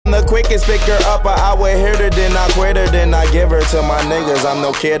pockets, pick her up, I would hit her, then I quit her, then I give her to my niggas. I'm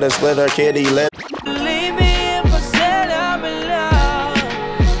no kid to split her kitty lip. Leave me if I said I'm in love,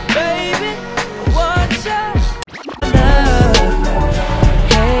 baby. Watch out.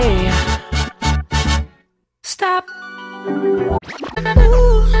 Hey, stop.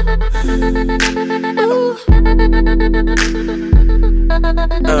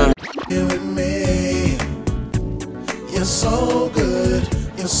 Here with me, you're so good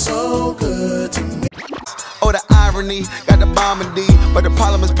to me. Oh, the irony, got the bomb in D, but the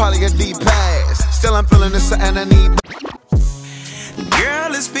problem is probably a D pass. Still I'm feeling this something I need.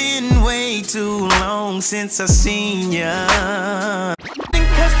 Girl, it's been way too long since I seen ya. Cause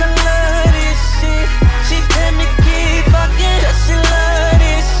I love this shit. She tell me keep fucking, cause she love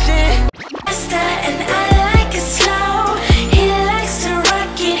this shit. And I like it slow. He likes to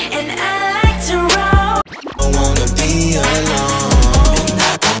rock it, and I like to roll. I wanna be alone, and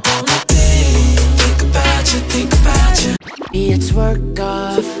I don't wanna think about you. It's work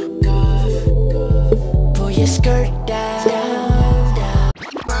off. Pull your skirt down.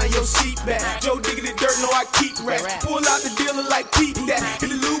 Mind your seat back. Joe diggity dirt, no I keep rap. Pull out the dealer like Pete that. Hit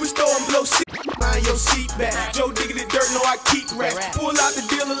the Louis store and blow shit. Mind your seat back. Joe diggity dirt, no I keep rap. Pull out the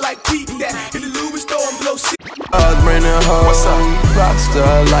dealer like Pete that. Hit the Louis store and blow shit. Bring her home. What's up?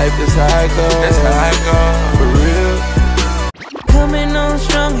 Rockstar life, that's how it goes. That's how I go. For real. Coming on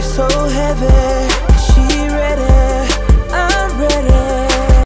strong, it's so heavy. She ready, I'm ready.